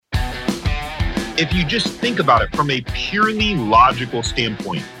If you just think about it from a purely logical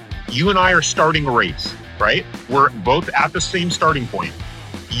standpoint, you and I are starting a race, right? We're both at the same starting point.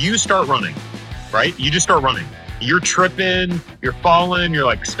 You start running, right? You just start running. You're tripping, you're falling, you're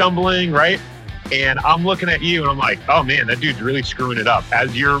like stumbling, right? And I'm looking at you and I'm like, oh man, that dude's really screwing it up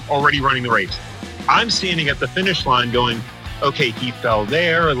as you're already running the race. I'm standing at the finish line going, okay, he fell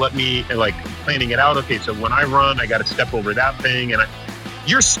there. Let me planning it out. Okay, so when I run, I got to step over that thing. And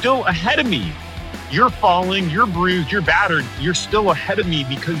you're still ahead of me. You're falling, you're bruised, you're battered. You're still ahead of me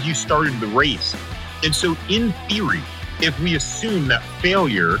because you started the race. And so in theory, if we assume that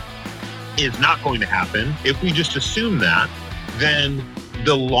failure is not going to happen, if we just assume that, then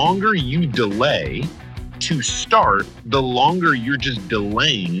the longer you delay to start, the longer you're just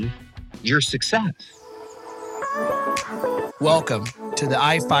delaying your success. Welcome to the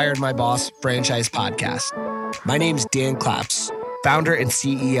I Fired My Boss franchise podcast. My name's Dan Claps, founder and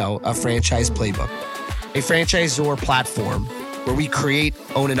CEO of Franchise Playbook, a franchisor platform where we create,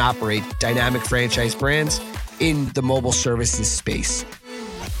 own, and operate dynamic franchise brands in the mobile services space.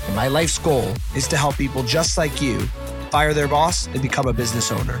 And my life's goal is to help people just like you fire their boss and become a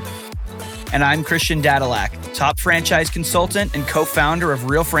business owner. And I'm Christian Dadulak, top franchise consultant and co-founder of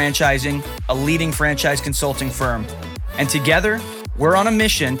Real Franchising, a leading franchise consulting firm. And together, we're on a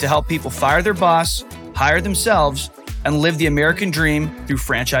mission to help people fire their boss, hire themselves, and live the American dream through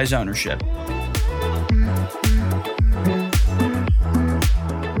franchise ownership.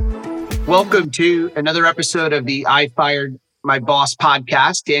 Welcome to another episode of the I Fired My Boss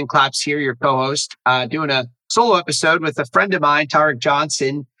podcast. Dan Claps here, your co-host, doing a solo episode with a friend of mine, Tarek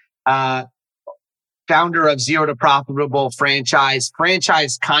Johnson, founder of Zero to Profitable franchise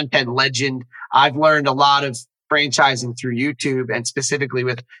content legend. I've learned a lot of franchising through YouTube and specifically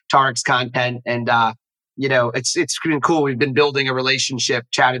with Tarek's content. And, it's been cool. We've been building a relationship,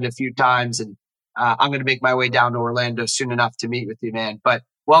 chatted a few times, and I'm going to make my way down to Orlando soon enough to meet with you, man. But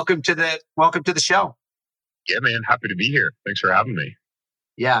welcome to the show. Yeah, man. Happy to be here. Thanks for having me.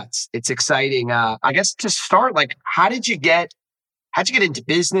 Yeah, it's exciting. I guess to start, how'd you get into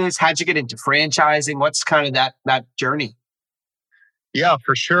business? How'd you get into franchising? What's kind of that journey? Yeah,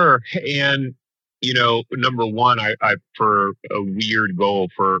 for sure. And, number one, I for a weird goal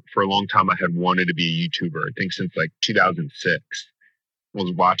for a long time, I had wanted to be a YouTuber. I think since 2006, I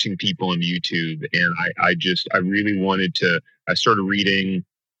was watching people on YouTube and I really wanted to, I started reading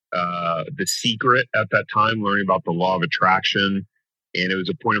The Secret at that time, learning about the law of attraction. And it was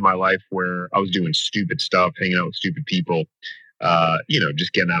a point in my life where I was doing stupid stuff, hanging out with stupid people,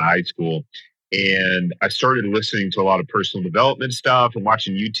 just getting out of high school. And I started listening to a lot of personal development stuff and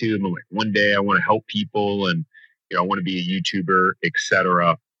watching YouTube. I'm like, one day I want to help people and, I want to be a YouTuber,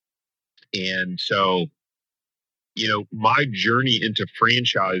 etc. And so, my journey into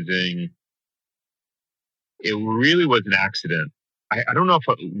franchising, it really was an accident. I don't know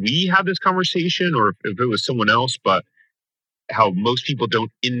if we had this conversation or if it was someone else, but how most people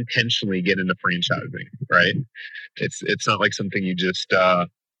don't intentionally get into franchising, right? It's not like something you just,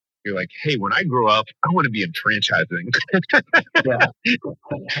 you're like, hey, when I grow up, I want to be in franchising. Yeah.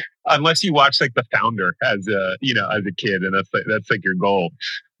 Unless you watch The Founder as a kid, and that's your goal.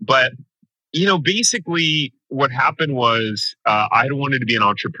 But, basically what happened was I wanted to be an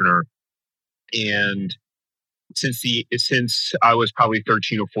entrepreneur. And since I was probably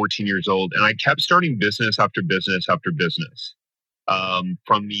 13 or 14 years old, and I kept starting business after business after business.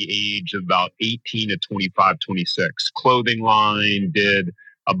 From the age of about 18 to 25, 26, clothing line, did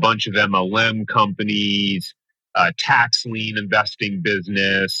a bunch of MLM companies, tax lien investing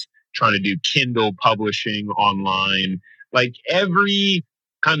business, trying to do Kindle publishing online, every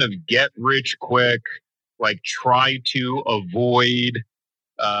kind of get rich quick, try to avoid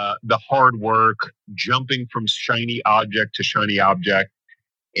the hard work, jumping from shiny object to shiny object.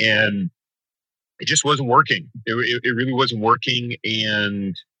 And it just wasn't working. It really wasn't working.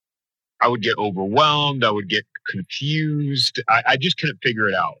 And I would get overwhelmed. I would get confused. I just couldn't figure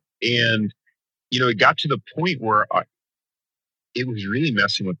it out. And, it got to the point where it was really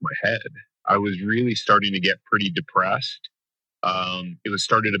messing with my head. I was really starting to get pretty depressed. It was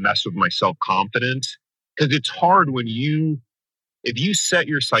starting to mess with my self-confidence, because it's hard if you set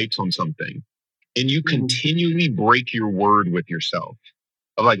your sights on something and you continually break your word with yourself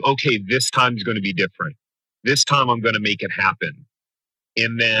of okay, this time's going to be different. This time I'm going to make it happen.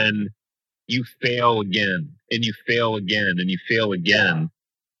 And then you fail again and you fail again and you fail again.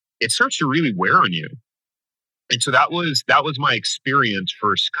 It starts to really wear on you. And so that was my experience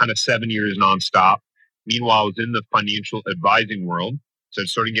for kind of 7 years nonstop. Meanwhile, I was in the financial advising world. So I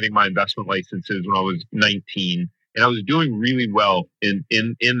started getting my investment licenses when I was 19, and I was doing really well in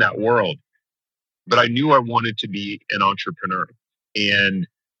that world. but I knew I wanted to be an entrepreneur. And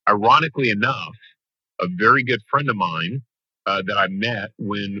ironically enough, a very good friend of mine that I met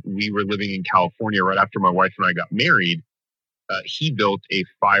when we were living in California right after my wife and I got married, he built a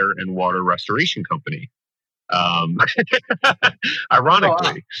fire and water restoration company. Um, Oh, wow.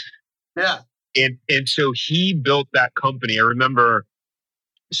 ironically. Yeah. And so he built that company. I remember.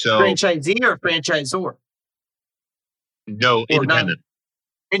 So Franchisee or franchisor? no, Or not? independent.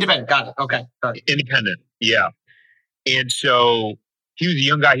 Independent. Got it. Okay. Sorry. Independent. Yeah. And so he was a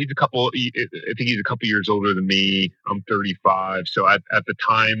young guy. I think he's a couple years older than me. I'm 35. So at the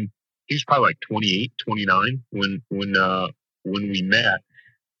time, he was probably like 28, 29 when we met.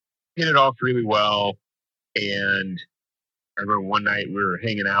 Hit it off really well. And I remember one night we were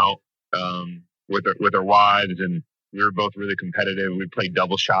hanging out with our wives, and we were both really competitive. We played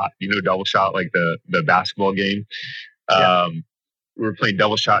double shot. You know, double shot, like the basketball game. Yeah. We were playing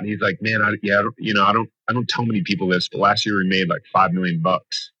double shot, and he's like, "Man, I don't tell many people this, but last year we made like $5 million." I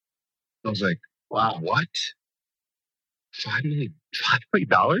was like, Wow. "What? $5 million?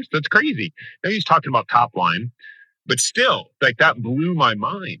 That's crazy." Now he's talking about top line, but still, like that blew my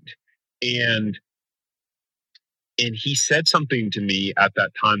mind. And he said something to me at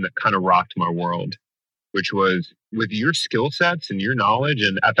that time that kind of rocked my world, which was, with your skill sets and your knowledge.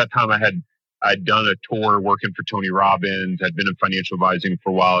 And at that time I'd done a tour working for Tony Robbins. I'd been in financial advising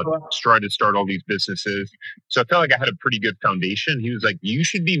for a while. I'd tried to start all these businesses. So I felt like I had a pretty good foundation. He was like, you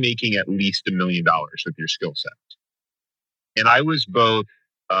should be making at least $1 million with your skill sets. And I was both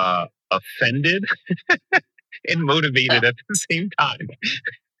offended and motivated at the same time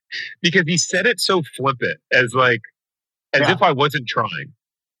because he said it so flippant, as if I wasn't trying.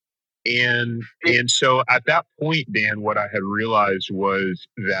 And so at that point, Dan, what I had realized was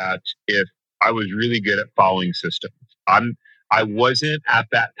that if I was really good at following systems, I wasn't at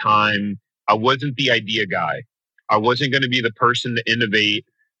that time, I wasn't the idea guy. I wasn't going to be the person to innovate.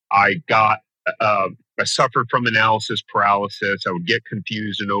 I suffered from analysis paralysis. I would get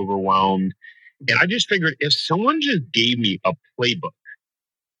confused and overwhelmed. And I just figured, if someone just gave me a playbook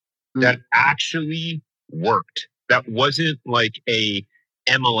that actually worked, that wasn't like a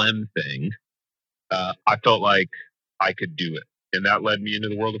MLM thing, I felt like I could do it. And that led me into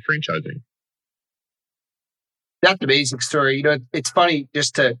the world of franchising. That's an amazing story. You know, it's funny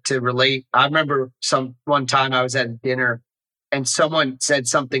just to relate. I remember one time I was at a dinner and someone said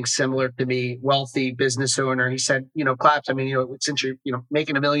something similar to me, wealthy business owner. He said, Claps, I mean, since you're,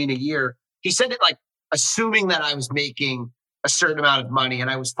 making $1 million a year, he said it like assuming that I was making a certain amount of money,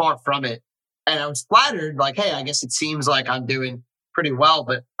 and I was far from it. And I was flattered, like, hey, I guess it seems like I'm doing pretty well.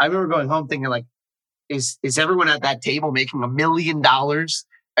 But I remember going home thinking, like, is everyone at that table making $1 million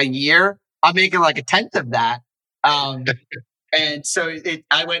a year? I'm making like a tenth of that. And so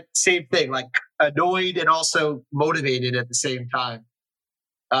I went same thing, like annoyed and also motivated at the same time.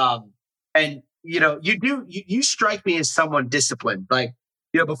 And you strike me as someone disciplined. Like,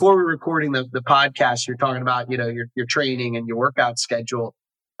 before we were recording the podcast, you're talking about, your training and your workout schedule.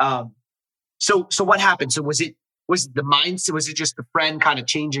 So what happened? So was it the mindset? Was it just the friend kind of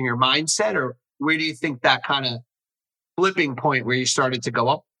changing your mindset, or where do you think that kind of flipping point where you started to go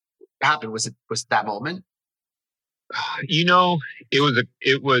up happened? Was it that moment?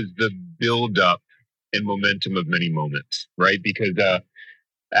 It was the buildup and momentum of many moments, right? Because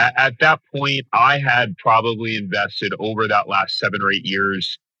at that point, I had probably invested over that last 7 or 8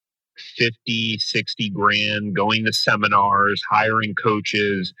 years, 50, 60 grand, going to seminars, hiring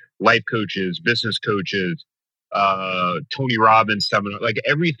coaches, life coaches, business coaches, Tony Robbins seminar, like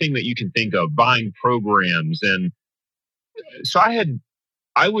everything that you can think of, buying programs. And so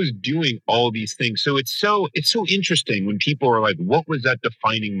I was doing all these things. So it's so interesting when people are like, what was that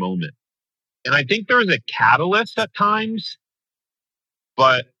defining moment? And I think there's a catalyst at times,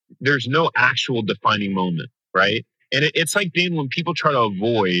 but there's no actual defining moment, right? And it's like, Dan, when people try to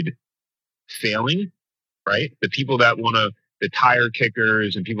avoid failing, right? The people that the tire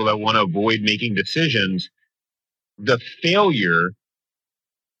kickers and people that want to avoid making decisions, the failure,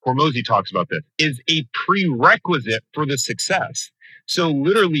 Hormozy talks about this, is a prerequisite for the success. So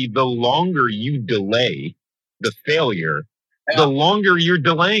literally, the longer you delay the failure, the longer you're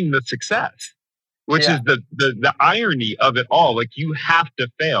delaying the success, which is the irony of it all. Like, you have to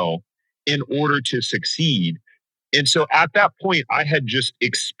fail in order to succeed. And so at that point, I had just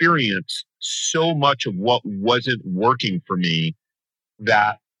experienced so much of what wasn't working for me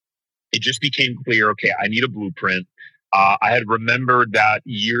that it just became clear, okay, I need a blueprint. I had remembered that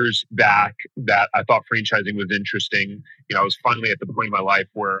years back that I thought franchising was interesting. I was finally at the point in my life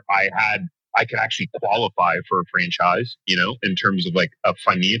where I could actually qualify for a franchise, in terms of like a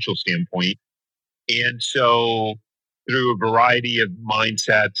financial standpoint. And so through a variety of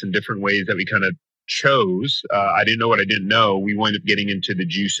mindsets and different ways that we kind of chose, I didn't know what I didn't know. We wound up getting into the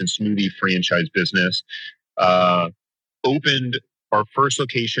juice and smoothie franchise business, uh, opened our first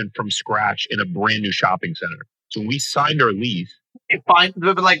location from scratch in a brand new shopping center. So when we signed our lease, Fine,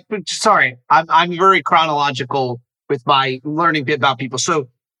 but sorry, I'm very chronological with my learning bit about people. So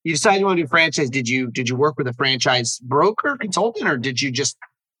you decided you want to do franchise. Did you work with a franchise broker, consultant, or did you just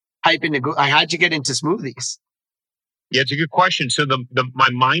type into Google? How'd you get into smoothies? yeah, it's a good question. So my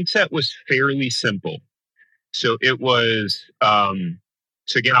mindset was fairly simple. So it was,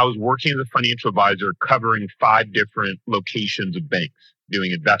 so again, I was working as a financial advisor covering 5 different locations of banks,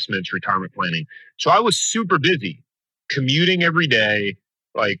 doing investments, retirement planning. So I was super busy, commuting every day,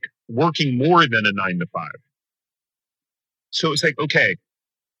 like working more than a 9 to 5. So it's like, okay,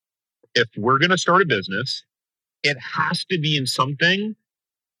 if we're going to start a business, it has to be in something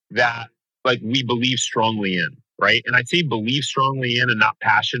that like we believe strongly in, right? And I say believe strongly in and not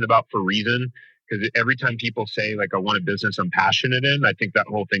passionate about for a reason, because every time people say like I want a business I'm passionate in, I think that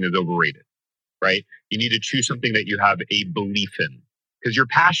whole thing is overrated, right? You need to choose something that you have a belief in, because your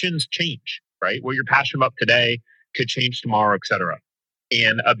passions change, right? What you're passionate about today could change tomorrow, et cetera.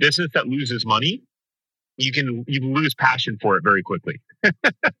 And a business that loses money, you lose passion for it very quickly,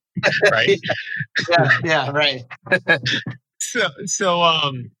 right? yeah, right. So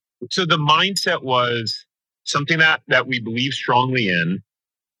so the mindset was something that we believe strongly in.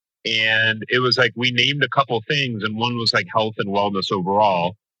 And it was like we named a couple things, and one was like health and wellness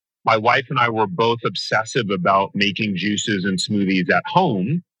overall. My wife and I were both obsessive about making juices and smoothies at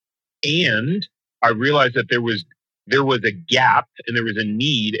home. And I realized that there was a gap and there was a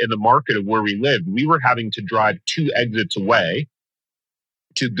need in the market of where we lived. We were having to drive 2 exits away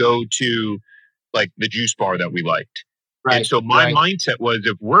to go to like the juice bar that we liked. Right. And so my mindset was,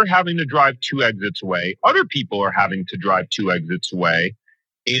 if we're having to drive 2 exits away, other people are having to drive 2 exits away.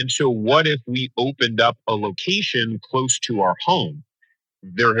 And so what if we opened up a location close to our home?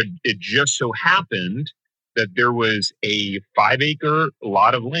 It just so happened that there was a 5-acre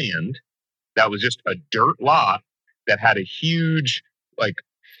lot of land that was just a dirt lot that had a huge like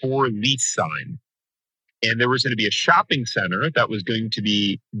for lease sign. And there was going to be a shopping center that was going to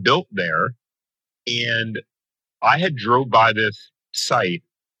be built there. And I had drove by this site,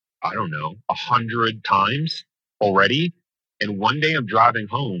 I don't know, 100 times already. And one day I'm driving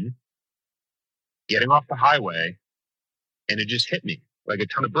home, getting off the highway, and it just hit me like a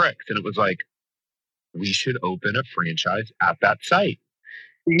ton of bricks. And it was like, we should open a franchise at that site.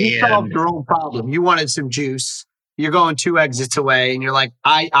 You solved your own problem. You wanted some juice. You're going 2 exits away, and you're like,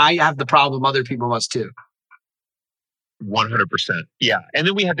 I have the problem. Other people must too. 100%. Yeah. And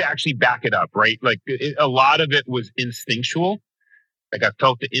then we had to actually back it up, right? Like a lot of it was instinctual. Like I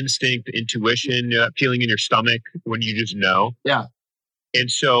felt the instinct, the intuition, that feeling in your stomach when you just know. Yeah. And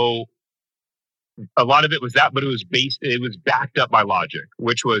so a lot of it was that, but it was backed up by logic,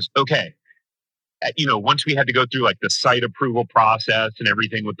 which was, okay, once we had to go through like the site approval process and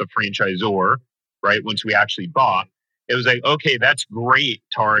everything with the franchisor, right? Once we actually bought, it was like, okay, that's great,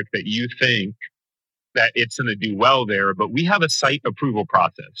 Tarek, that you think that it's going to do well there, but we have a site approval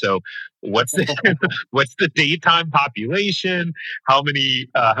process. So what's the daytime population? How many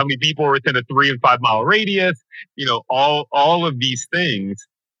people are within a 3 and 5 mile radius? All of these things.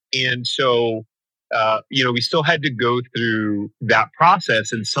 And so, we still had to go through that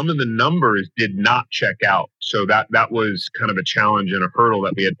process, and some of the numbers did not check out. So that was kind of a challenge and a hurdle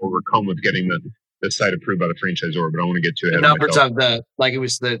that we had to overcome with getting the site approved by the franchisor, but I don't want to get too ahead of numbers myself. Of it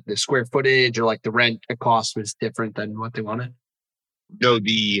was the square footage or like the rent cost was different than what they wanted? No,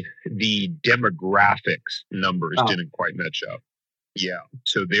 the demographics numbers didn't quite match up. Yeah.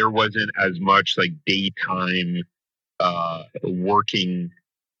 So there wasn't as much like daytime working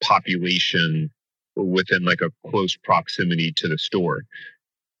population within like a close proximity to the store.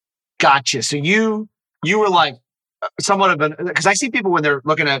 Gotcha. So you were like somewhat of because I see people when they're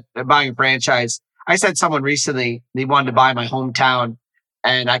looking at buying a franchise. I said someone recently, they wanted to buy my hometown,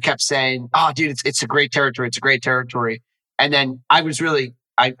 and I kept saying, "Oh, dude, it's a great territory. It's a great territory." And then I was really,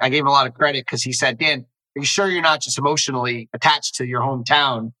 I gave him a lot of credit because he said, "Dan, are you sure you're not just emotionally attached to your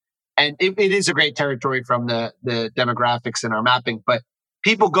hometown?" And it is a great territory from the demographics and our mapping, but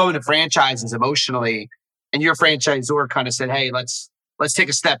people go into franchises emotionally, and your franchisor kind of said, "Hey, let's take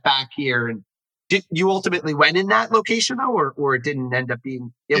a step back here." And did you ultimately went in that location though, or it didn't end up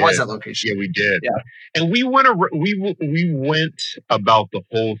being? It was that location. Yeah, we did. Yeah. And we went about the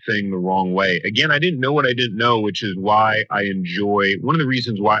whole thing the wrong way. Again, I didn't know what I didn't know, which is why I enjoy. One of the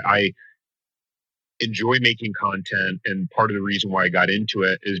reasons why I enjoy making content. And part of the reason why I got into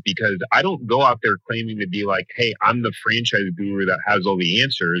it is because I don't go out there claiming to be like, hey, I'm the franchise guru that has all the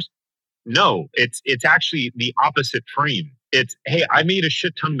answers. No, it's actually the opposite frame. It's, hey, I made a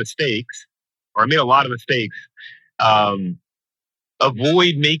shit ton of mistakes, or I made a lot of mistakes.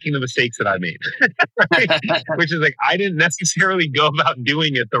 Avoid making the mistakes that I made, right? Which is like, I didn't necessarily go about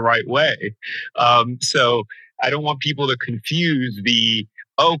doing it the right way. So I don't want people to confuse the,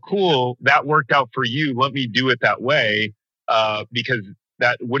 oh, cool, that worked out for you, let me do it that way, because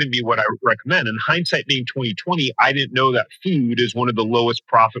that wouldn't be what I recommend. And hindsight being 2020, I didn't know that food is one of the lowest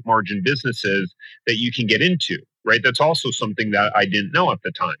profit margin businesses that you can get into, right? That's also something that I didn't know at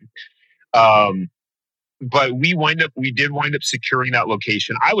the time. But we did wind up securing that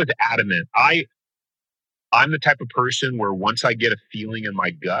location. I was adamant. I'm the type of person where once I get a feeling in my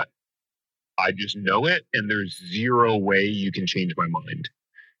gut, I just know it, and there's zero way you can change my mind.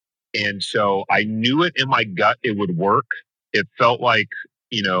 And so I knew it in my gut it would work. It felt like,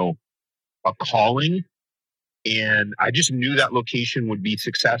 a calling, and I just knew that location would be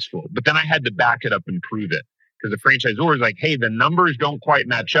successful. But then I had to back it up and prove it, because the franchisor was like, hey, the numbers don't quite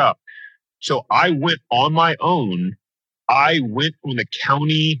match up. So I went on my own. I went from the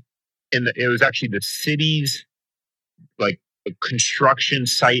county, and it was actually the city's construction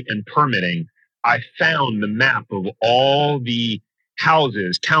site and permitting. I found the map of all the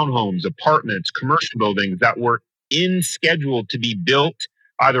houses, townhomes, apartments, commercial buildings that were in schedule to be built,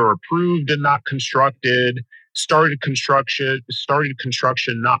 either approved and not constructed, started construction,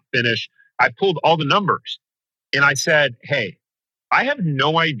 not finished. I pulled all the numbers and I said, hey, I have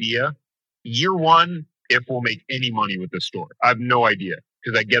no idea year one if we'll make any money with this store. I have no idea,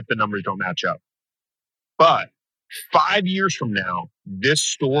 because I get the numbers don't match up. But 5 years from now, this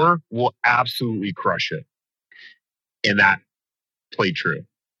store will absolutely crush it. And that played true.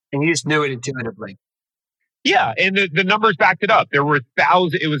 And you just knew it intuitively. Yeah, and the numbers backed it up. There were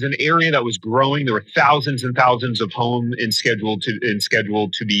thousands. It was an area that was growing. There were thousands and thousands of homes scheduled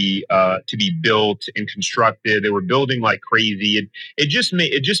to be built and constructed. They were building like crazy. It just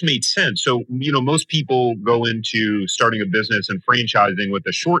made sense. So most people go into starting a business and franchising with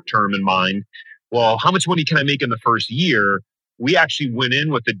the short term in mind. Well, how much money can I make in the first year? We actually went in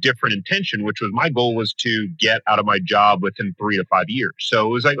with a different intention, which was, my goal was to get out of my job within 3 to 5 years. So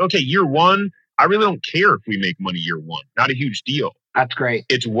it was like, okay, year one, I really don't care if we make money year one. Not a huge deal. That's great.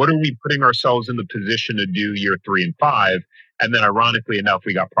 It's what are we putting ourselves in the position to do year 3 and 5? And then ironically enough,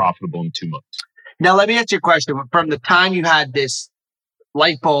 we got profitable in 2 months. Now, let me ask you a question. From the time you had this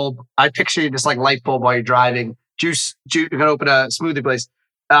light bulb, I picture you just like light bulb while you're driving, you're going to open a smoothie place.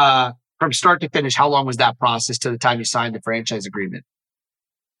 From start to finish, how long was that process to the time you signed the franchise agreement?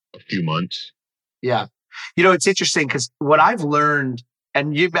 A few months. Yeah. It's interesting because what I've learned,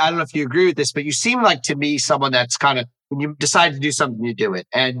 and I don't know if you agree with this, but you seem like, to me, someone that's kind of, when you decide to do something, you do it.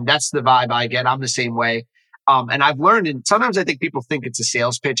 And that's the vibe I get. I'm the same way. And I've learned, and sometimes I think people think it's a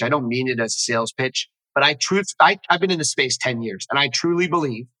sales pitch. I don't mean it as a sales pitch, but I've been in the space 10 years, and I truly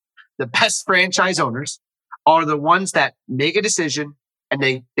believe the best franchise owners are the ones that make a decision and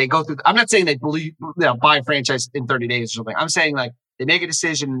they go through. I'm not saying they buy a franchise in 30 days or something. I'm saying like they make a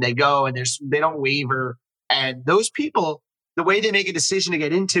decision and they go and they don't waver. And those people, the way they make a decision to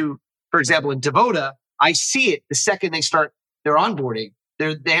get into, for example, in Devota, I see it the second they start their onboarding.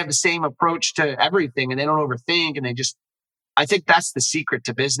 They have the same approach to everything, and they don't overthink. And I think that's the secret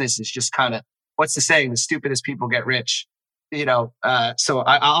to business, is just kind of, what's the saying? The stupidest people get rich. So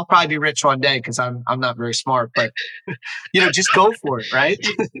I'll probably be rich one day because I'm not very smart, but just go for it, right?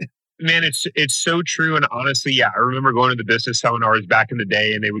 Man, it's so true. And honestly, yeah, I remember going to the business seminars back in the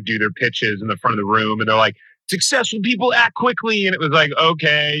day, and they would do their pitches in the front of the room, and they're like, successful people act quickly. And it was like,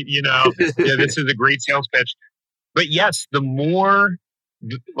 okay, yeah, this is a great sales pitch. But yes, the more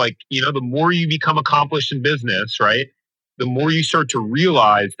you become accomplished in business, right? The more you start to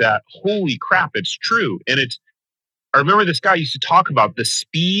realize that, holy crap, it's true. And I remember this guy used to talk about the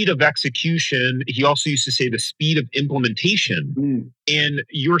speed of execution. He also used to say the speed of implementation. And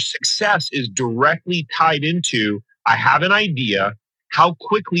your success is directly tied into, I have an idea. How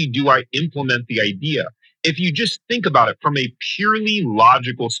quickly do I implement the idea? If you just think about it from a purely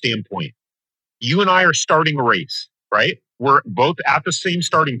logical standpoint, you and I are starting a race, right? We're both at the same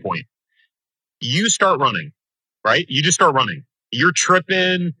starting point. You start running, right? You just start running. You're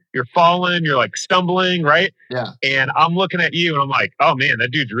tripping, you're falling, you're like stumbling, right? Yeah. And I'm looking at you and I'm like, oh man, that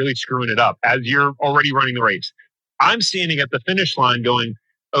dude's really screwing it up as you're already running the race. I'm standing at the finish line going,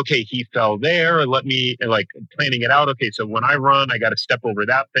 okay, he fell there. Let me planning it out. Okay, so when I run, I got to step over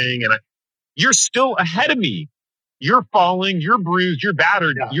that thing. And you're still ahead of me. you're falling, you're bruised, you're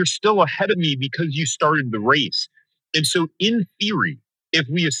battered, Yeah. you're still ahead of me because you started the race. And so in theory, if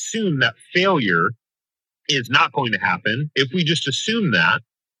we assume that failure is not going to happen, if we just assume that,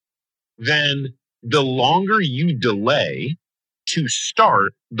 then the longer you delay to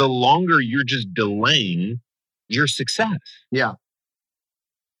start, the longer you're just delaying your success. Yeah.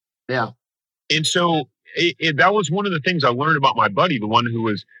 Yeah. And so that was one of the things I learned about my buddy, the one who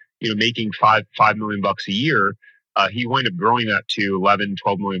was, making $5 million a year. He wound up growing that to 11,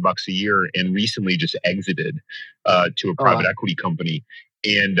 12 million bucks a year, and recently just exited to a private equity company.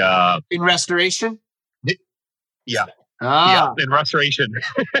 And in restoration? Yeah. Ah. Yeah, in restoration.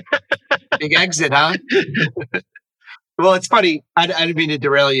 Big exit, huh? Well, it's funny. I didn't mean to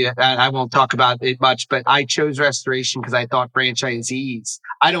derail you. I won't talk about it much, but I chose restoration because I thought franchisees,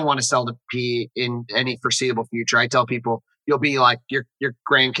 I don't want to sell to PE in any foreseeable future. I tell people, you'll be like, your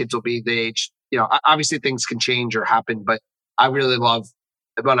grandkids will be the age, obviously things can change or happen, but I really love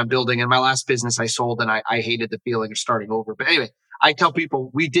what I'm building. In my last business I sold, and I hated the feeling of starting over. But anyway, I tell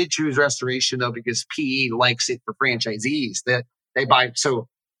people we did choose restoration though, because PE likes it for franchisees that they buy. So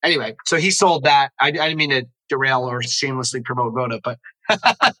anyway, so he sold that. I didn't mean to derail or shamelessly promote Voda, but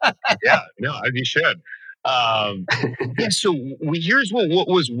yeah, no, you should. So here's what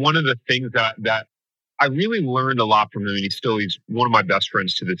was one of the things that I really learned a lot from him, and he's one of my best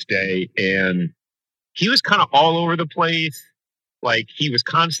friends to this day. And he was kind of all over the place. Like he was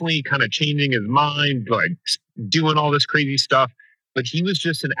constantly kind of changing his mind, like doing all this crazy stuff. But he was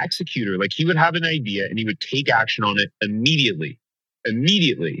just an executor. Like he would have an idea and he would take action on it immediately. And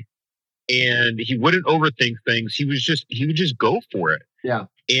he wouldn't overthink things. He would just go for it. Yeah.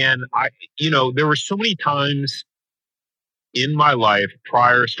 And there were so many times in my life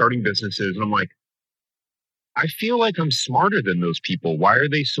prior to starting businesses, and I'm like, I feel like I'm smarter than those people. Why are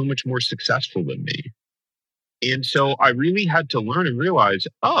they so much more successful than me? And so I really had to learn and realize,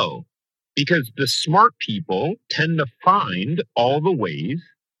 because the smart people tend to find all the ways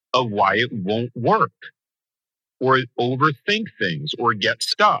of why it won't work, or overthink things, or get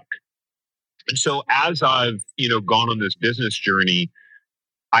stuck. And so as I've, gone on this business journey,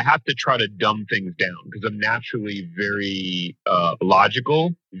 I have to try to dumb things down because I'm naturally very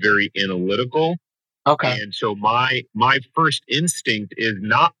logical, very analytical. Okay. And so my first instinct is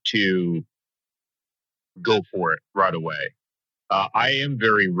not to go for it right away. I am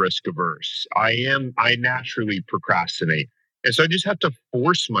very risk averse. I naturally procrastinate. And so I just have to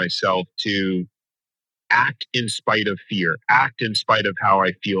force myself to act in spite of fear, act in spite of how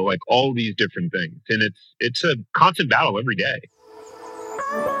I feel, like all these different things. And it's a constant battle every day.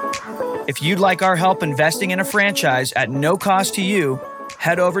 If you'd like our help investing in a franchise at no cost to you,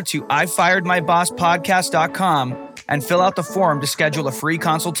 head over to ifiredmybosspodcast.com and fill out the form to schedule a free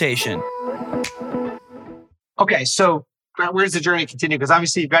consultation. Okay, so where's the journey continue? Because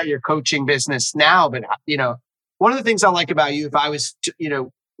obviously you've got your coaching business now, but one of the things I like about you, if I was,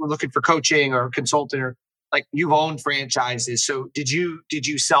 we're looking for coaching or consultant, or like you've owned franchises. So did you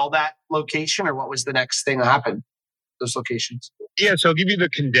sell that location, or what was the next thing that happened? Those locations? Yeah, so I'll give you the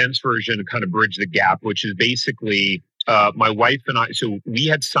condensed version to kind of bridge the gap, which is basically my wife and I. So we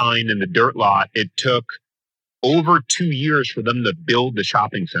had signed in the dirt lot. It took over 2 years for them to build the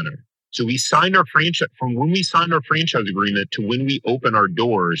shopping center. So we signed our franchise, from when we signed our franchise agreement to when we opened our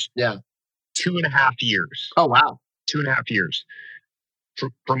doors. Yeah. 2.5 years. Oh, wow. 2.5 years.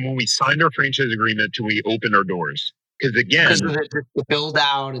 From when we signed our franchise agreement to we opened our doors. Because again, the build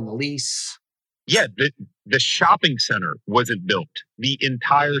out and the lease. Yeah, the shopping center wasn't built. The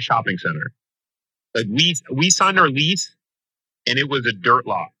entire shopping center. Like we signed our lease, and it was a dirt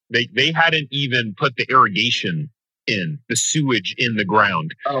lot. They hadn't even put the irrigation in, the sewage in the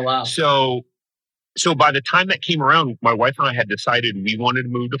ground. Oh wow! So by the time that came around, my wife and I had decided we wanted to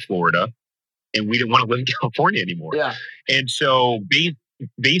move to Florida, and we didn't want to live in California anymore. Yeah. And so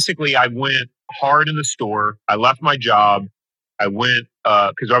basically, I went hard in the store. I left my job. I went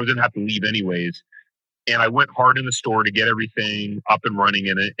because I was going to have to leave anyways. And I went hard in the store to get everything up and running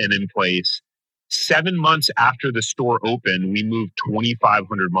and in place. 7 months after the store opened, we moved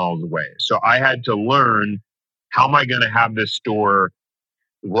 2,500 miles away. So I had to learn, how am I going to have this store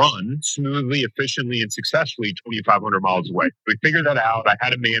run smoothly, efficiently, and successfully 2,500 miles away? We figured that out. I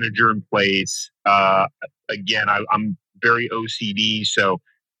had a manager in place. Again, I'm very OCD, so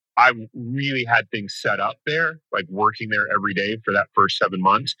I really had things set up there, like working there every day for that first 7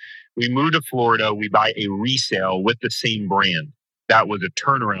 months. We moved to Florida. We buy a resale with the same brand. That was a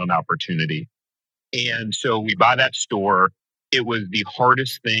turnaround opportunity. And so we buy that store. It was the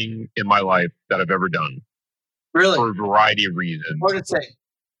hardest thing in my life that I've ever done. Really? For a variety of reasons. What did it say?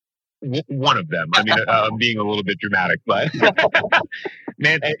 One of them. I mean, I'm being a little bit dramatic, but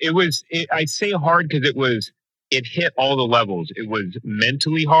man, I say hard because it hit all the levels. It was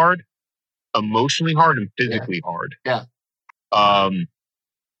mentally hard, emotionally hard, and physically hard. Yeah.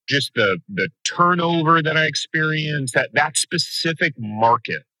 Just the turnover that I experienced, that specific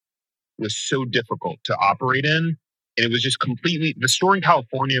market was so difficult to operate in. And it was just completely, the store in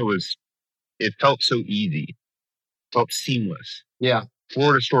California it felt so easy, felt seamless. Yeah.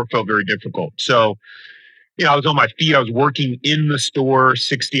 Florida store felt very difficult. So, I was on my feet. I was working in the store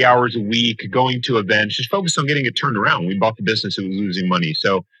 60 hours a week, going to events, just focused on getting it turned around. We bought the business, it was losing money.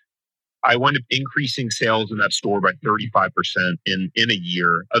 So I wound up increasing sales in that store by 35% in a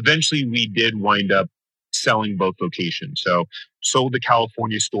year. Eventually, we did wind up selling both locations. So sold the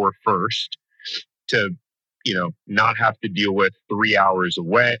California store first to, not have to deal with 3 hours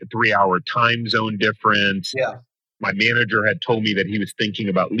away, 3-hour time zone difference. Yeah. My manager had told me that he was thinking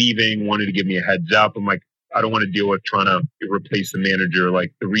about leaving, wanted to give me a heads up. I'm like, I don't want to deal with trying to replace the manager.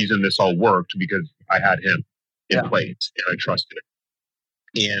 Like, the reason this all worked because I had him in place and I trusted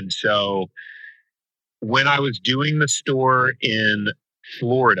him. And so when I was doing the store in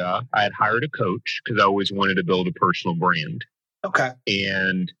Florida, I had hired a coach because I always wanted to build a personal brand. Okay.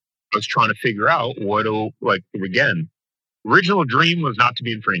 And I was trying to figure out again, original dream was not to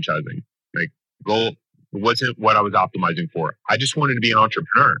be in franchising. Like, goal wasn't what I was optimizing for. I just wanted to be an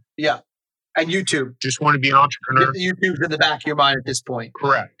entrepreneur. Yeah. And YouTube. Just want to be an entrepreneur. YouTube's in the back of your mind at this point.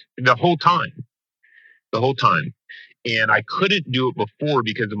 Correct. The whole time. And I couldn't do it before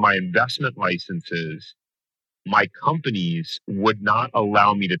because of my investment licenses. My companies would not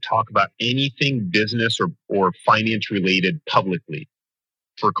allow me to talk about anything business or finance related publicly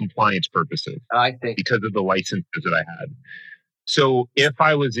for compliance purposes. I think because of the licenses that I had. So if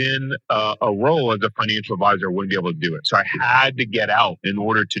I was in a role as a financial advisor, I wouldn't be able to do it. So I had to get out in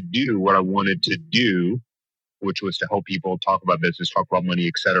order to do what I wanted to do, which was to help people talk about business, talk about money,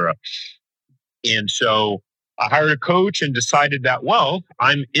 etc. And so I hired a coach and decided that,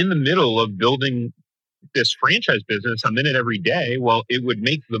 I'm in the middle of building this franchise business. I'm in it every day. Well, it would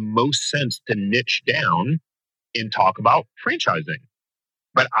make the most sense to niche down and talk about franchising.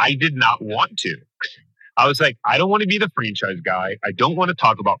 But I did not want to. I was like, I don't want to be the franchise guy. I don't want to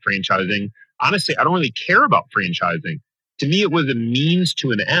talk about franchising. Honestly, I don't really care about franchising. To me, it was a means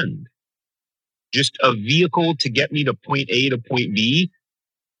to an end, just a vehicle to get me to point A to point B.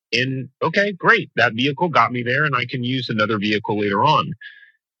 And okay, great. That vehicle got me there and I can use another vehicle later on.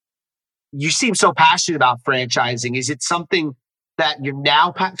 You seem so passionate about franchising. Is it something that you're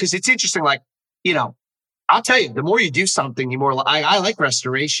now, because it's interesting, I'll tell you, the more you do something, the more I like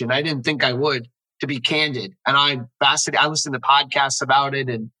restoration. I didn't think I would, to be candid. And I'm fascinated. I listen to podcasts about it.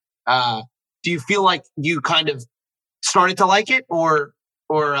 And do you feel like you kind of started to like it, or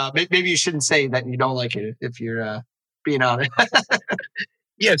maybe you shouldn't say that you don't like it if you're being honest?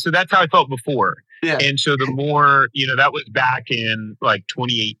 Yeah, so that's how I felt before. Yeah. And so the more, that was back in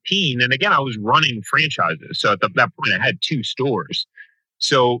 2018. And again, I was running franchises. So at that point, I had 2 stores.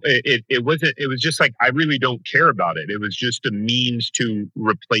 So it was just like, I really don't care about it. It was just a means to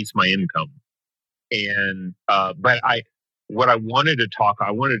replace my income. And, but what I wanted to talk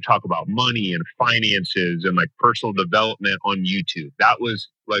about money and finances and personal development on YouTube. That was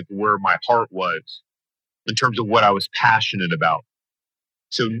where my heart was in terms of what I was passionate about.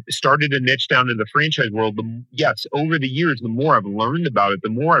 So started to niche down in the franchise world. Yes, over the years, the more I've learned about it, the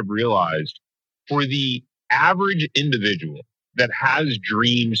more I've realized for the average individual that has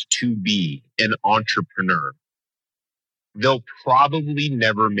dreams to be an entrepreneur, they'll probably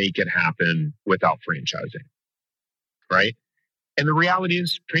never make it happen without franchising, right? And the reality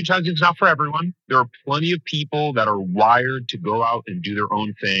is franchising is not for everyone. There are plenty of people that are wired to go out and do their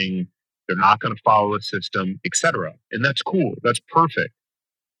own thing. They're not going to follow a system, etc. And that's cool. That's perfect.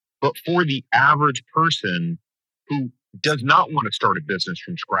 But for the average person who does not want to start a business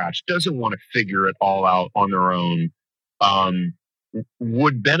from scratch, doesn't want to figure it all out on their own,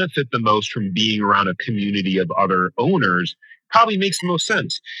 would benefit the most from being around a community of other owners, probably makes the most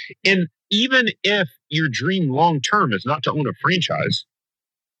sense. And even if your dream long-term is not to own a franchise,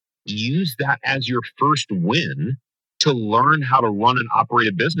 use that as your first win to learn how to run and operate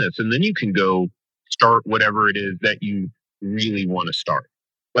a business. And then you can go start whatever it is that you really want to start.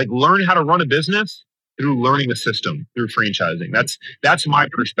 Learn how to run a business through learning the system, through franchising. That's my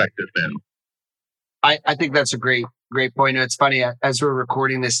perspective now. I think that's a great point. And it's funny, as we're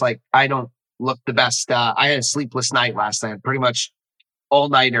recording this, I don't look the best. I had a sleepless night last night, pretty much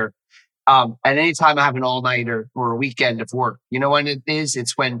all-nighter. And anytime I have an all-nighter or a weekend of work, you know when it is?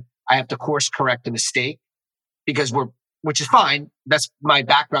 It's when I have to course correct a mistake because we're which is fine. That's my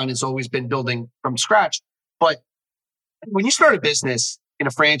background has always been building from scratch. But when you start a business in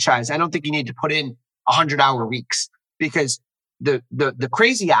a franchise, I don't think you need to put in 100-hour weeks, because the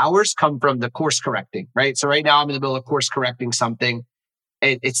crazy hours come from the course correcting, right? So right now I'm in the middle of course correcting something.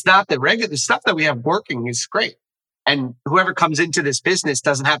 It's not the stuff that we have working is great. And whoever comes into this business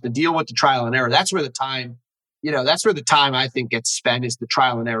doesn't have to deal with the trial and error. That's where the time I think gets spent, is the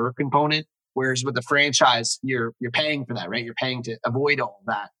trial and error component. Whereas with the franchise, you're paying for that, right? You're paying to avoid all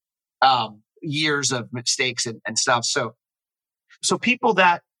that, years of mistakes and stuff. So people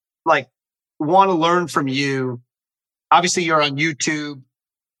that like want to learn from you, obviously you're on YouTube.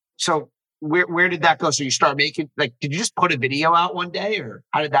 So where did that go? So you start making, like, did you just put a video out one day, or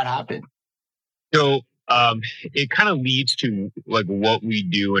how did that happen? So it kind of leads to like what we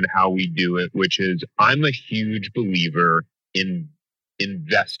do and how we do it, which is I'm a huge believer in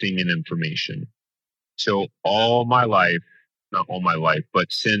investing in information. So all my life, not all my life,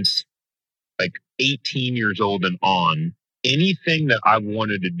 but since like 18 years old and on, anything that I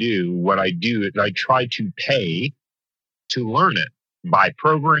wanted to do, what I do is I try to pay to learn it, buy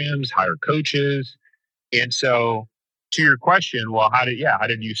programs, hire coaches. And so to your question, well, how did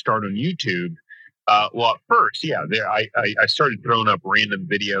you start on YouTube? Well, at first, I started throwing up random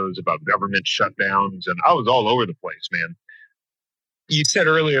videos about government shutdowns, and I was all over the place, man. You said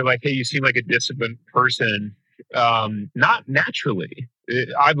earlier, like, hey, you seem like a disciplined person. Not naturally.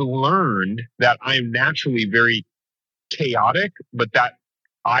 I've learned that I'm naturally very chaotic, but that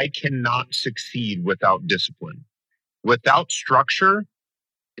I cannot succeed without discipline. Without structure,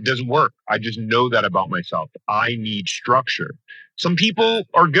 it doesn't work. I just know that about myself. I need structure. Some people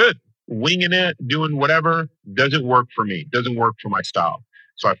are good. Winging it, doing whatever, doesn't work for me, doesn't work for my style.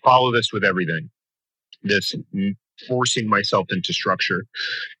 So I follow this with everything, this forcing myself into structure.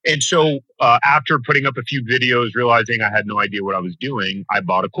 And so after putting up a few videos, realizing I had no idea what I was doing, I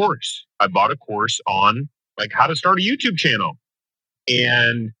bought a course. I bought a course on like how to start a YouTube channel.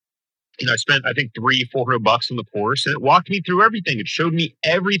 And I spent, I think, $300-400 on the course, and it walked me through everything. It showed me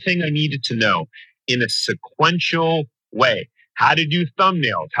everything I needed to know in a sequential way. How to do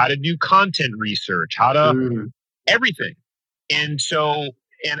thumbnails, how to do content research, how to everything. And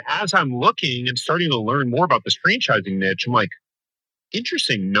as I'm looking and starting to learn more about this franchising niche, I'm like,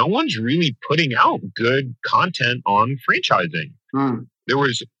 interesting. No one's really putting out good content on franchising. There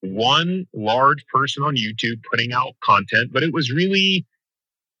was one large person on YouTube putting out content, but it was really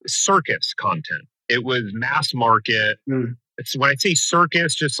circus content. It was mass market. It's, when I say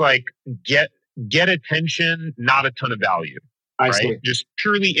circus, just like get attention, not a ton of value. Right? Just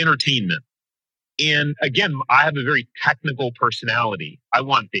purely entertainment. And again, I have a very technical personality. I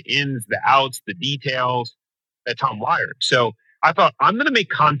want the ins, the outs, the details. That's how I'm wired. So I thought, I'm going to make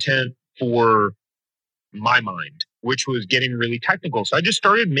content for my mind, which was getting really technical. So I just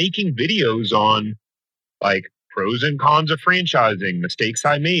started making videos on like pros and cons of franchising, mistakes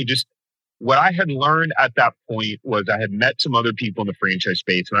I made. Just what I had learned at that point was I had met some other people in the franchise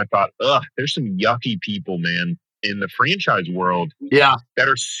space, and I thought, there's some yucky people, man, in the franchise world that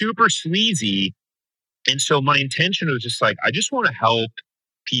are super sleazy. And so my intention was just like, I just want to help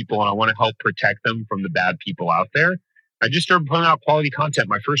people, and I want to help protect them from the bad people out there. I just started putting out quality content.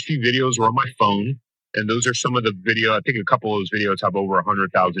 My first few videos were on my phone, and those are some of the video. I think a couple of those videos have over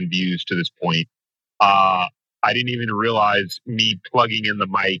 100,000 views to this point. I didn't even realize me plugging in the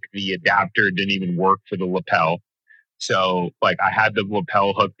mic, the adapter didn't even work for the lapel. So like I had the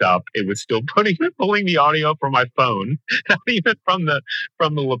lapel hooked up. It was still pulling the audio from my phone, not even from the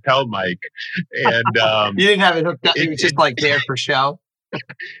lapel mic. And you didn't have it hooked up. It was just like there for show.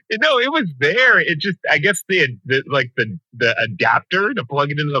 No, it was there. It just, I guess the adapter to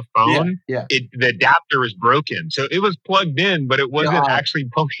plug it into the phone, the adapter is broken. So it was plugged in, but it wasn't actually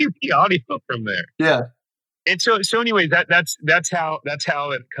pulling the audio from there. Yeah. And so anyways, that's how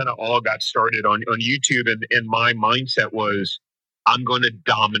it kind of all got started on YouTube. And my mindset was, I'm going to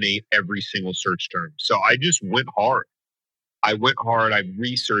dominate every single search term. So I just went hard. I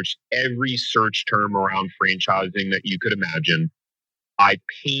researched every search term around franchising that you could imagine. I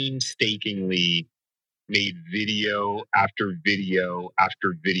painstakingly made video after video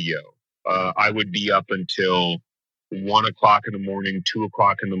after video. I would be up until 1 o'clock in the morning, 2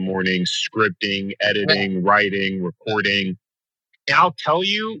 o'clock in the morning, scripting, editing, writing, recording. And I'll tell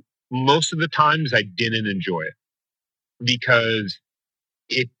you, most of the times I didn't enjoy it because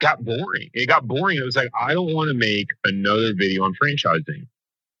it got boring. It was like, I don't want to make another video on franchising.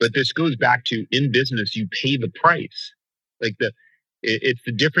 But this goes back to, in business, you pay the price. Like it's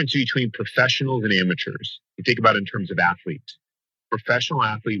the difference between professionals and amateurs. You think about it in terms of athletes. Professional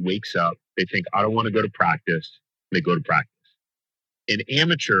athlete wakes up, they think, I don't want to go to practice. They go to practice. An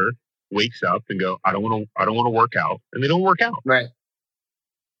amateur wakes up and go, I don't want to work out, and they don't work out. Right.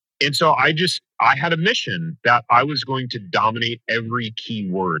 And so I had a mission that I was going to dominate every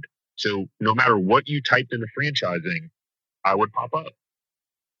keyword. So no matter what you typed into franchising, I would pop up.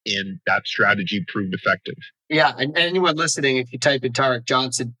 And that strategy proved effective. Yeah. And anyone listening, if you type in Tarek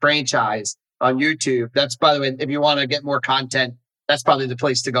Johnson franchise on YouTube, that's, by the way, if you want to get more content, that's probably the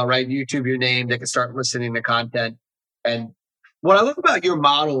place to go, right? YouTube your name, they can start listening to content. And what I love about your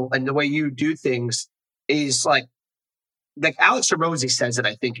model and the way you do things is like Alex Hormozi says it,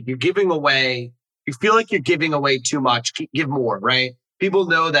 I think, if you're giving away, you feel like you're giving away too much, give more, right? People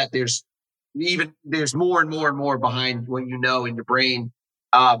know that there's more and more and more behind what you know in your brain.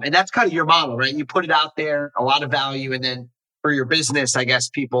 And that's kind of your model, right? You put it out there, a lot of value. And then for your business, I guess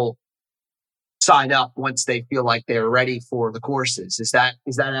people sign up once they feel like they're ready for the courses. Is that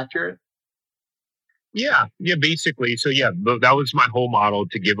accurate? Yeah, basically. So that was my whole model,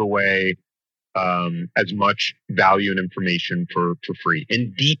 to give away as much value and information for free,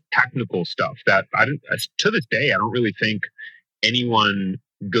 and deep technical stuff that to this day, I don't really think anyone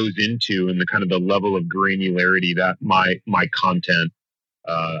goes into in the kind of the level of granularity that my content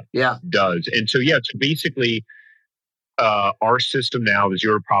does. And so basically our system now, the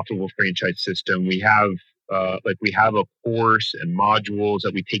Zero Profitable Franchise System, we have a course and modules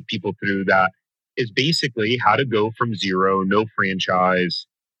that we take people through that is basically how to go from zero, no franchise,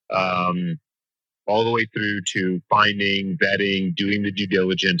 all the way through to finding, vetting, doing the due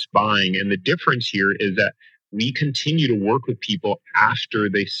diligence, buying. And the difference here is that we continue to work with people after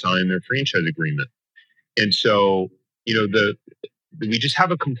they sign their franchise agreement. And so, we just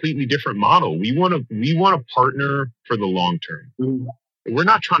have a completely different model. We want to partner for the long term. Mm-hmm. We're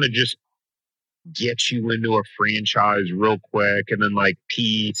not trying to just get you into a franchise real quick and then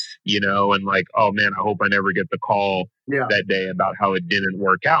peace, and oh man, I hope I never get the call that day about how it didn't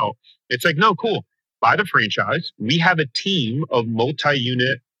work out. It's no, cool. Buy the franchise. We have a team of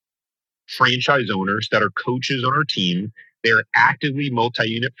multi-unit franchise owners that are coaches on our team. They're actively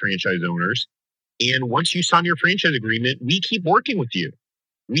multi-unit franchise owners. And once you sign your franchise agreement, we keep working with you.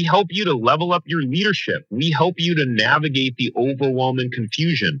 We help you to level up your leadership. We help you to navigate the overwhelming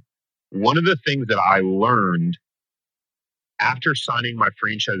confusion. One of the things that I learned after signing my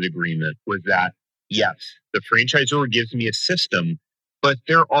franchise agreement was that, yes, the franchisor gives me a system, but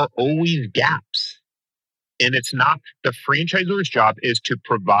there are always gaps. And it's not the franchisor's job is to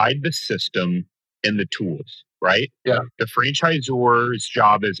provide the system and the tools, right? Yeah. The franchisor's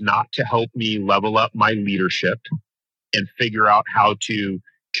job is not to help me level up my leadership and figure out how to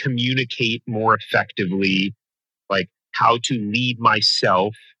communicate more effectively, like how to lead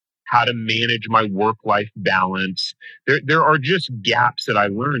myself, how to manage my work-life balance. There are just gaps that I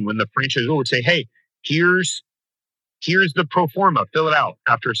learned when the franchisor would say, hey, here's the pro forma, fill it out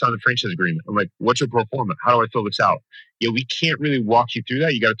after I sign the franchise agreement. I'm like, what's your pro forma? How do I fill this out? Yeah, we can't really walk you through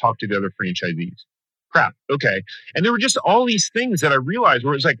that. You got to talk to the other franchisees. Crap. Okay. And there were just all these things that I realized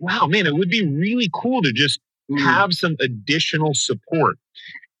where it's like, wow, man, it would be really cool to just have some additional support.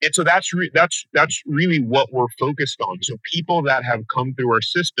 And so that's really what we're focused on. So people that have come through our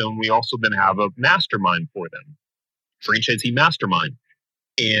system, we also then have a mastermind for them, franchisee mastermind.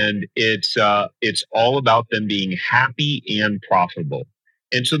 And it's all about them being happy and profitable.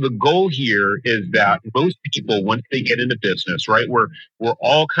 And so the goal here is that most people, once they get into business, right, we're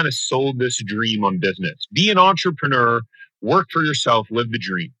all kind of sold this dream on business. Be an entrepreneur, work for yourself, live the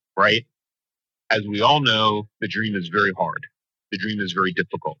dream, right? As we all know, the dream is very hard. The dream is very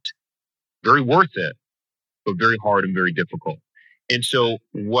difficult, very worth it, but very hard and very difficult. And so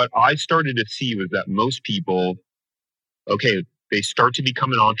what I started to see was that most people, okay, they start to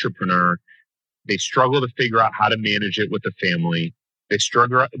become an entrepreneur. They struggle to figure out how to manage it with the family. They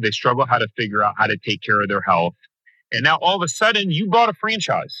struggle how to figure out how to take care of their health. And now all of a sudden you bought a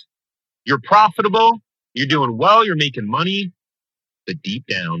franchise. You're profitable. You're doing well. You're making money. But deep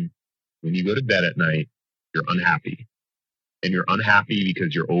down, when you go to bed at night, you're unhappy. And you're unhappy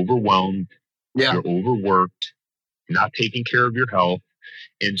because you're overwhelmed. Yeah. You're overworked. You're not taking care of your health.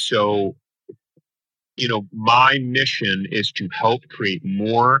 And so, my mission is to help create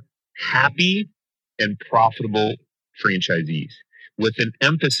more happy and profitable franchisees with an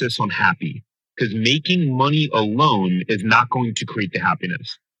emphasis on happy, because making money alone is not going to create the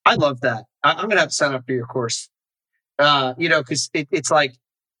happiness. I love that. I'm going to have to sign up for your course. Because it's like,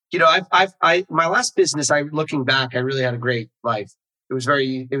 I my last business, looking back, I really had a great life. It was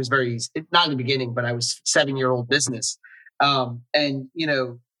very easy. Not in the beginning, but I was 7-year-old business. And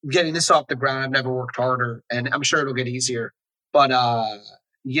getting this off the ground, I've never worked harder, and I'm sure it'll get easier. But,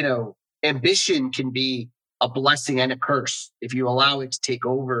 ambition can be a blessing and a curse if you allow it to take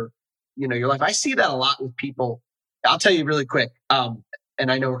over, your life. I see that a lot with people. I'll tell you really quick. And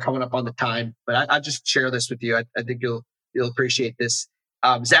I know we're coming up on the time, but I just share this with you. I think you'll appreciate this.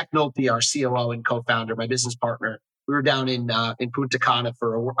 Zach Nolte, our COO and co-founder, my business partner, we were down in Punta Cana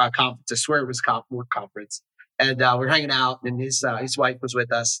for a conference. I swear it was a work conference. And we're hanging out, and his wife was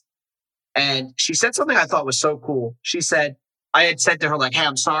with us. And she said something I thought was so cool. She said, I had said to her, like, hey,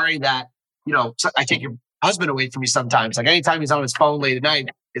 I'm sorry that, I take your husband away from you sometimes. Like anytime he's on his phone late at night,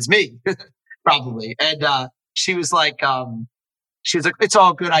 it's me, probably. And she was like, it's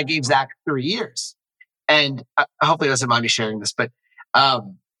all good. I gave Zach 3 years. And hopefully he doesn't mind me sharing this, but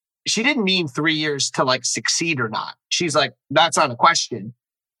she didn't mean 3 years to like succeed or not. She's like, that's not a question.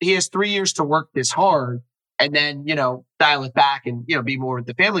 He has 3 years to work this hard and then, dial it back and, be more with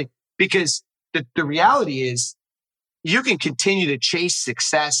the family. Because the reality is you can continue to chase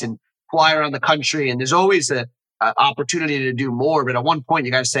success and fly around the country. And there's always a opportunity to do more. But at one point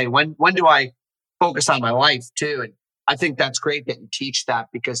you got to say, when do I focus on my life too? And I think that's great that you teach that,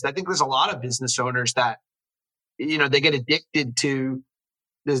 because I think there's a lot of business owners that, they get addicted to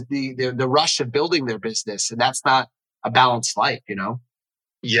the rush of building their business. And that's not a balanced life,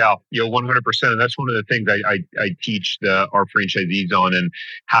 Yeah, 100%. And that's one of the things I teach our franchisees on, and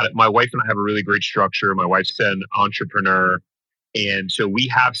my wife and I have a really great structure. My wife's an entrepreneur. And so we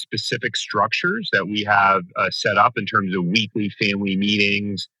have specific structures that we have set up in terms of weekly family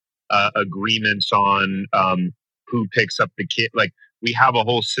meetings, agreements on who picks up the kid. Like we have a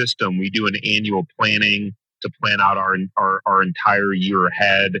whole system. We do an annual planning to plan out our entire year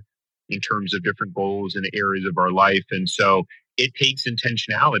ahead in terms of different goals and areas of our life. And so it takes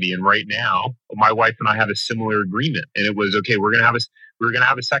intentionality. And right now, my wife and I have a similar agreement. And it was, okay, we're going to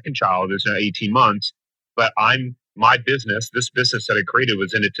have a second child. It's now 18 months, but this business that I created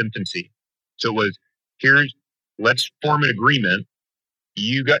was in its infancy. So it was, let's form an agreement.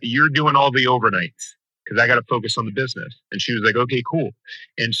 You're doing all the overnights because I got to focus on the business. And she was like, okay, cool.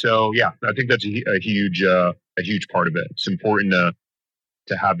 And so, yeah, I think that's a huge part of it. It's important to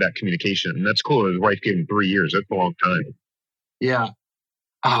have that communication. And that's cool. His wife gave him 3 years. That's a long time. Yeah.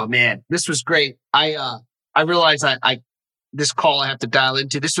 Oh man, this was great. I realized this call I have to dial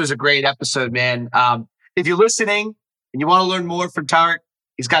into. This was a great episode, man. If you're listening and you want to learn more from Tarek,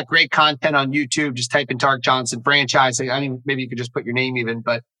 he's got great content on YouTube. Just type in Tarek Johnson franchise. I mean, maybe you could just put your name even,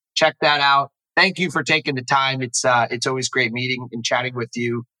 but check that out. Thank you for taking the time. It's always great meeting and chatting with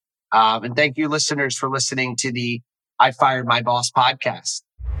you. And thank you listeners for listening to the I Fired My Boss podcast.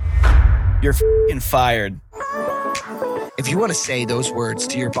 You're f***ing fired. If you want to say those words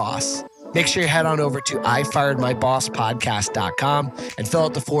to your boss, make sure you head on over to ifiredmybosspodcast.com and fill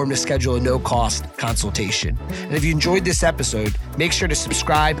out the form to schedule a no-cost consultation. And if you enjoyed this episode, make sure to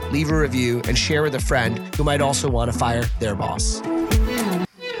subscribe, leave a review, and share with a friend who might also want to fire their boss.